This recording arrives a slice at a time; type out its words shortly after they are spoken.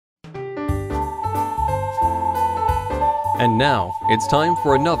And now, it's time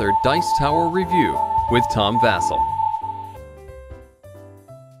for another Dice Tower review with Tom Vasel.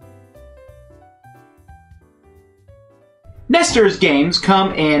 Nestor's games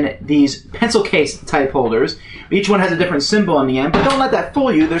come in these pencil case type holders. Each one has a different symbol on the end, but don't let that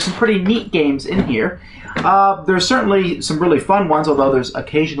fool you. There's some pretty neat games in here. There's certainly some really fun ones, although there's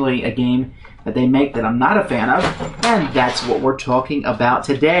occasionally a game that they make that I'm not a fan of, and that's what we're talking about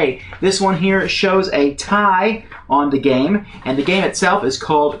today. This one here shows a tie on the game, and the game itself is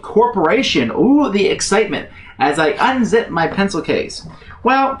called Corporation. Ooh, the excitement as I unzip my pencil case.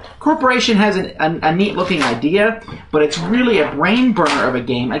 Well, Corporation has a neat-looking idea, but it's really a brain burner of a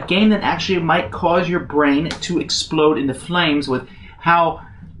game that actually might cause your brain to explode into flames with how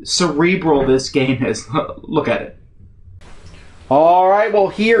cerebral this game is. Look at it. Alright, well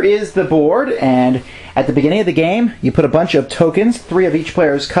here is the board, and at the beginning of the game, you put a bunch of tokens, 3 of each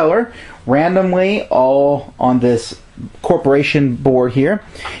player's color, randomly all on this corporation board here.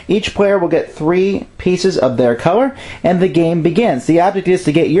 Each player will get 3 pieces of their color, and the game begins. The object is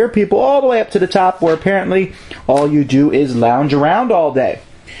to get your people all the way up to the top, where apparently all you do is lounge around all day.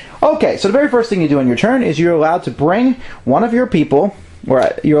 Okay, so the very first thing you do on your turn is you're allowed to bring one of your people, or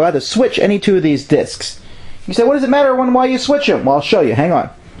you're allowed to switch any 2 of these discs. You say, what does it matter why you switch them? Well, I'll show you. Hang on.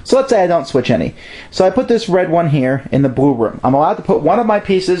 So let's say I don't switch any. So I put this red one here in the blue room. I'm allowed to put one of my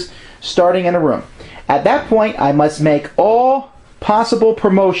pieces starting in a room. At that point, I must make all possible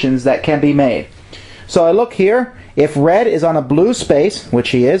promotions that can be made. So I look here. If red is on a blue space,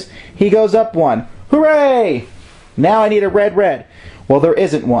 which he is, he goes up 1. Hooray! Now I need a red. Well, there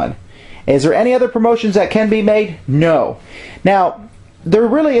isn't one. Is there any other promotions that can be made? No. Now, there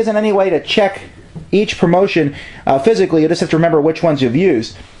really isn't any way to check each promotion physically. You just have to remember which ones you've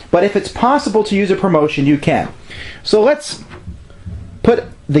used. But if it's possible to use a promotion, you can. So let's put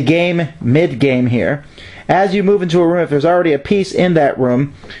the game mid-game here. As you move into a room, if there's already a piece in that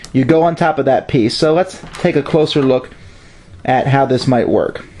room, you go on top of that piece. So let's take a closer look at how this might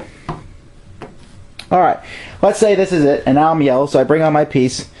work. Alright, let's say this is it, and now I'm yellow, so I bring on my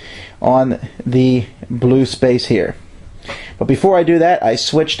piece on the blue space here. But before I do that, I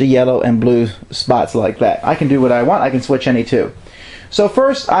switch the yellow and blue spots like that. I can do what I want. I can switch any 2. So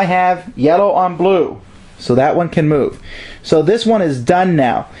first I have yellow on blue. So that one can move. So this one is done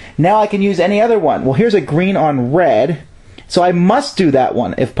now. Now I can use any other one. Well, here's a green on red. So I must do that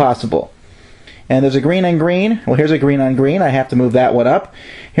one if possible. And there's a green on green. Well, here's a green on green. I have to move that one up.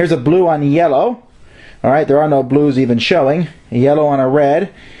 Here's a blue on yellow. Alright, there are no blues even showing. A yellow on a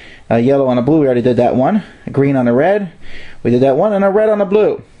red. A yellow on a blue, we already did that one. A green on a red, we did that one, and a red on a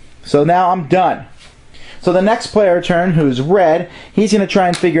blue. So now I'm done. So the next player turn, who's red, he's going to try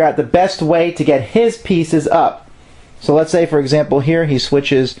and figure out the best way to get his pieces up. So let's say, for example, here he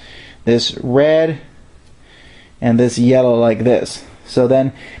switches this red and this yellow like this. So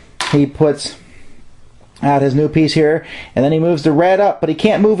then he puts out his new piece here, and then he moves the red up, but he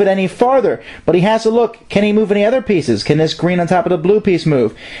can't move it any farther. But he has to look, can he move any other pieces? Can this green on top of the blue piece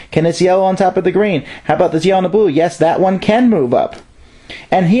move? Can this yellow on top of the green? How about this yellow and the blue? Yes, that one can move up.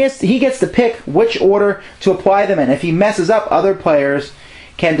 And he gets to pick which order to apply them in. If he messes up, other players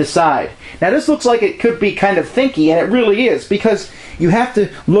can decide. Now this looks like it could be kind of thinky, and it really is, because you have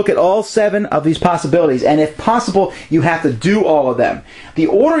to look at all 7 of these possibilities, and if possible, you have to do all of them. The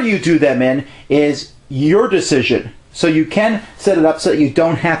order you do them in is your decision, so you can set it up so that you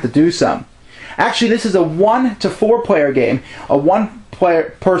don't have to do some. Actually, this is a 1 to 4 player game. A 1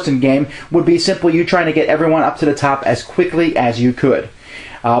 person game would be simply you trying to get everyone up to the top as quickly as you could.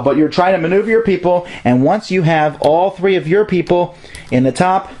 But you're trying to maneuver your people, and once you have all 3 of your people in the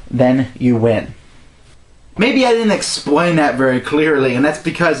top, then you win. Maybe I didn't explain that very clearly, and that's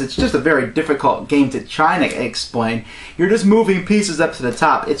because it's just a very difficult game to try and explain. You're just moving pieces up to the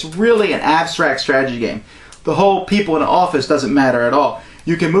top. It's really an abstract strategy game. The whole people in the office doesn't matter at all.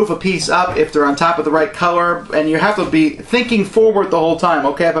 You can move a piece up if they're on top of the right color, and you have to be thinking forward the whole time.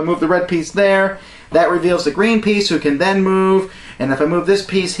 Okay, if I move the red piece there, that reveals the green piece who can then move. And if I move this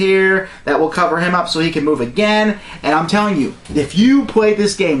piece here, that will cover him up so he can move again. And I'm telling you, if you play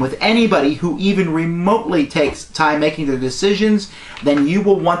this game with anybody who even remotely takes time making their decisions, then you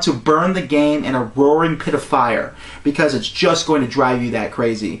will want to burn the game in a roaring pit of fire, because it's just going to drive you that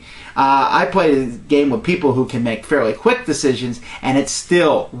crazy. I play a game with people who can make fairly quick decisions, and it's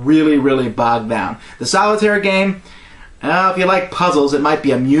still really, really bogged down. The solitaire game, if you like puzzles, it might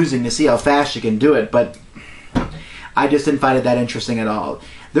be amusing to see how fast you can do it, but I just didn't find it that interesting at all.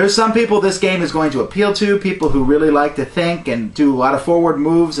 There's some people this game is going to appeal to, people who really like to think and do a lot of forward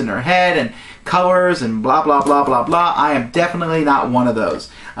moves in their head and colors and blah, blah, blah, blah, blah. I am definitely not one of those.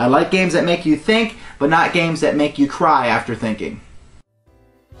 I like games that make you think, but not games that make you cry after thinking.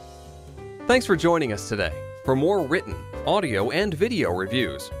 Thanks for joining us today. For more written, audio, and video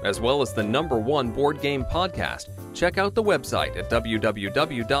reviews, as well as the #1 board game podcast, check out the website at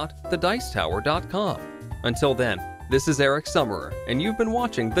www.thedicetower.com. Until then, this is Eric Summerer, and you've been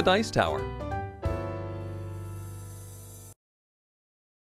watching The Dice Tower.